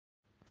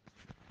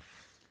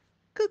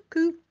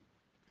cuckoo.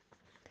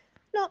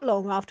 Not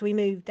long after we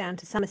moved down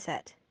to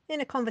Somerset,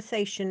 in a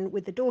conversation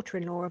with the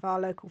daughter-in-law of our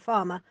local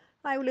farmer,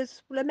 I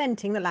was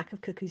lamenting the lack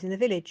of cuckoos in the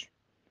village.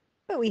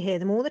 "But we hear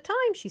them all the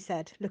time," she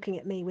said, looking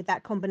at me with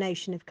that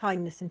combination of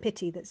kindness and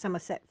pity that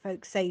Somerset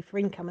folks save for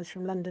incomers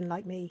from London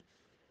like me.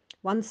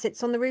 "One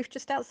sits on the roof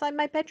just outside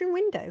my bedroom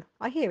window.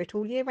 I hear it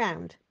all year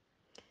round."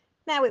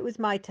 Now it was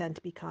my turn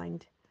to be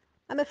kind.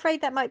 "I'm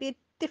afraid that might be a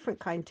different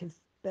kind of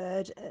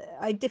bird."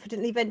 I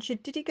diffidently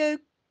ventured, "Did it go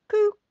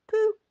coo,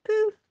 coo,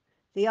 coo?"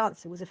 The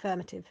answer was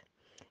affirmative.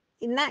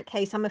 "In that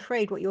case, I'm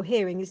afraid what you're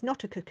hearing is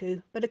not a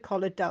cuckoo, but a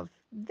collared dove.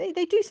 They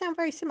do sound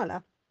very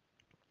similar."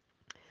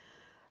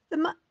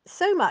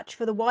 So much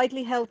for the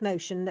widely held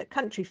notion that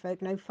country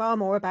folk know far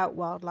more about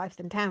wildlife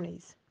than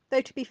townies.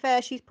 Though to be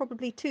fair, she's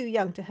probably too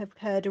young to have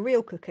heard a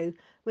real cuckoo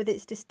with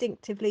its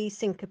distinctively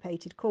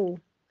syncopated call.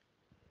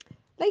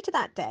 Later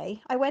that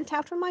day, I went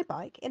out on my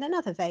bike in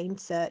another vain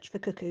search for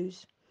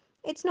cuckoos.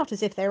 It's not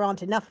as if there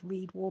aren't enough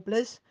reed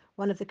warblers,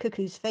 one of the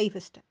cuckoo's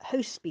favourite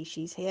host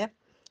species here.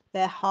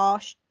 Their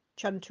harsh,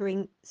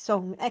 chuntering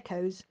song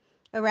echoes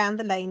around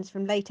the lanes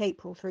from late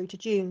April through to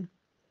June.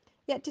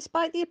 Yet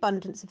despite the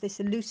abundance of this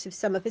elusive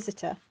summer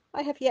visitor,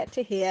 I have yet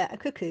to hear a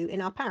cuckoo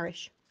in our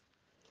parish.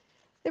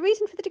 The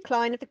reason for the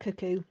decline of the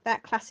cuckoo,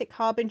 that classic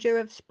harbinger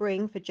of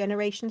spring for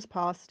generations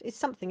past, is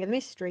something of a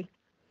mystery.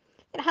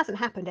 It hasn't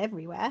happened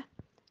everywhere.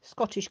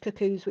 Scottish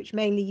cuckoos, which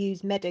mainly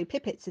use meadow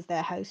pipits as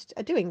their host,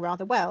 are doing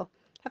rather well,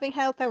 having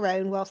held their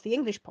own whilst the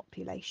English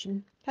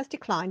population has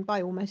declined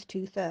by almost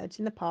 2/3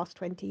 in the past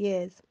 20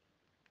 years.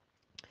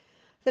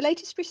 The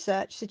latest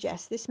research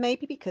suggests this may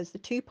be because the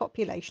two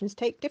populations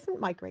take different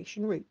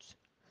migration routes.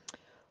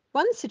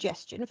 One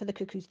suggestion for the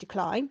cuckoo's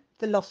decline,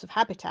 the loss of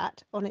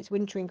habitat on its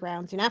wintering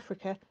grounds in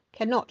Africa,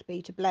 cannot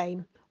be to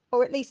blame,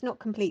 or at least not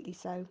completely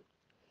so.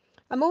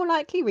 A more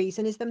likely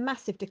reason is the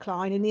massive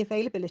decline in the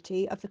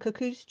availability of the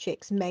cuckoo's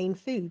chick's main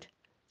food,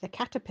 the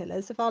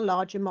caterpillars of our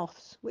larger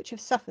moths, which have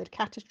suffered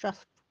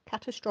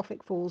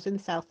catastrophic falls in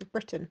the south of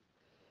Britain.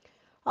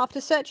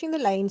 After searching the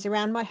lanes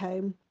around my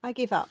home, I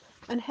give up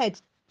and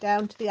head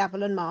down to the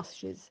Avalon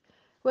marshes,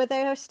 where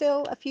there are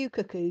still a few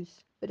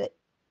cuckoos, but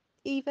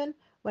even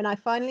when I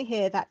finally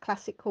hear that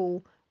classic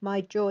call, my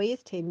joy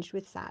is tinged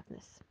with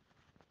sadness.